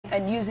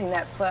And using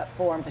that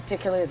platform,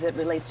 particularly as it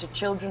relates to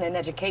children and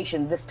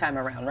education this time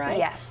around, right?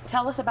 Yes.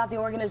 Tell us about the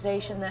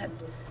organization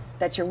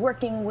that you're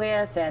working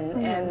with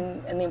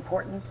and the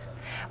importance.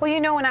 Well, you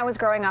know, when I was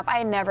growing up,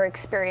 I never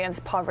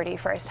experienced poverty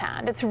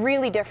firsthand. It's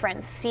really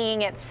different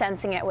seeing it,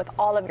 sensing it with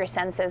all of your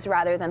senses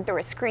rather than through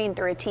a screen,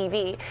 through a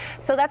TV.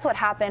 So that's what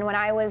happened when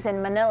I was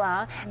in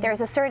Manila.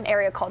 There's a certain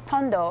area called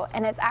Tondo,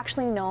 and it's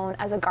actually known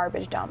as a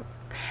garbage dump.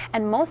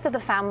 And most of the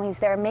families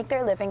there make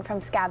their living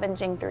from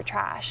scavenging through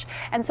trash.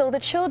 And so the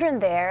children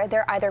there,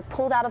 they're either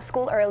pulled out of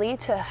school early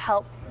to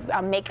help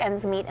make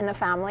ends meet in the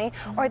family,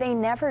 or they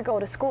never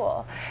go to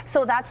school.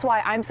 So that's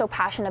why I'm so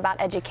passionate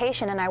about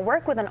education, and I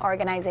work with an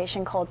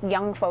organization called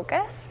Young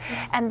Focus,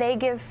 and they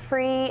give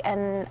free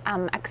and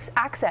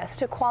access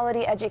to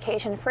quality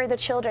education for the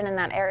children in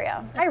that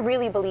area. I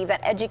really believe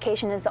that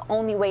education is the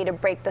only way to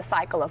break the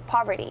cycle of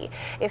poverty.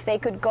 If they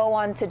could go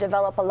on to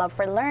develop a love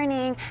for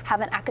learning,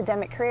 have an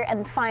academic career,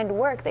 and find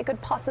work, they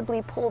could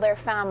possibly pull their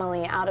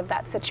family out of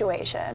that situation.